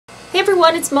Hey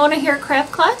everyone, it's Mona here at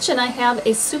Craft Clutch, and I have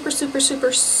a super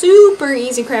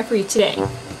easy craft for you today.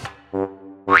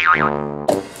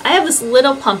 I have this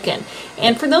little pumpkin,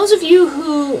 and for those of you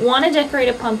who want to decorate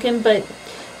a pumpkin but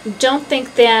don't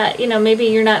think that, you know, maybe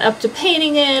you're not up to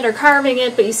painting it or carving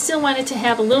it, but you still want it to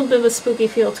have a little bit of a spooky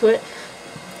feel to it,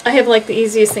 I have like the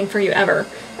easiest thing for you ever.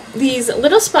 These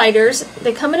little spiders,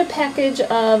 they come in a package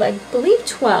of, I believe,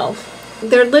 12.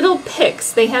 They're little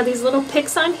picks. They have these little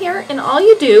picks on here, and all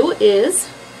you do is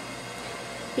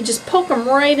you just poke them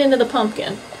right into the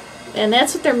pumpkin, and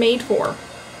that's what they're made for.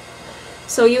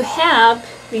 So you have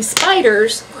these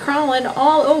spiders crawling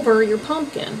all over your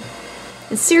pumpkin.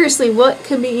 And seriously, what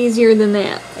could be easier than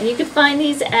that? And you can find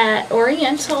these at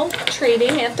Oriental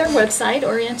Trading at their website,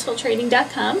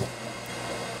 orientaltrading.com.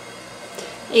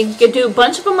 You could do a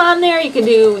bunch of them on there. You could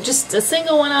do just a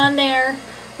single one on there.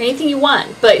 Anything you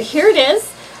want, but here it is.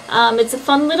 It's a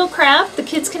fun little craft. The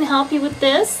kids can help you with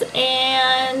this,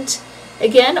 and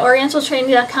again,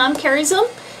 orientaltrading.com carries them,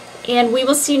 and we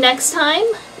will see you next time.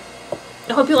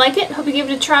 I hope you like it. Hope you give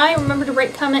it a try. Remember to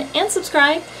rate, comment, and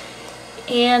subscribe,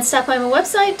 and stop by my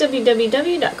website,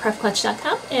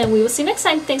 www.craftclutch.com, and we will see you next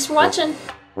time. Thanks for watching.